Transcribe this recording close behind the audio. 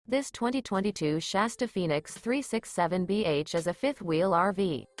This 2022 Shasta Phoenix 367BH is a fifth-wheel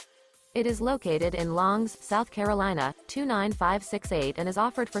RV. It is located in Longs, South Carolina, 29568 and is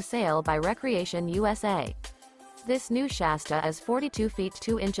offered for sale by Recreation USA. This new Shasta is 42 feet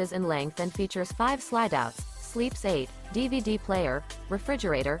 2 inches in length and features 5 slideouts, sleeps 8, DVD player,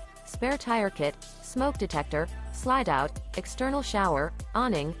 refrigerator, spare tire kit, smoke detector, slide-out, external shower,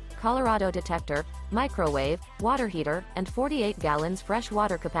 awning, Colorado Detector, microwave, water heater, and 48 gallons fresh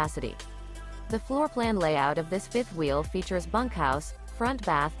water capacity. The floor plan layout of this fifth wheel features bunkhouse, front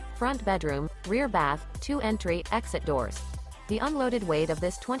bath, front bedroom, rear bath, 2 entry, exit doors. The unloaded weight of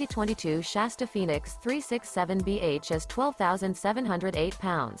this 2022 Shasta Phoenix 367BH is 12,708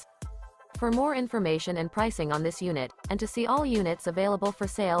 pounds. For more information and pricing on this unit, and to see all units available for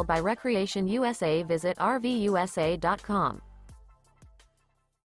sale by Recreation USA, visit RVUSA.com.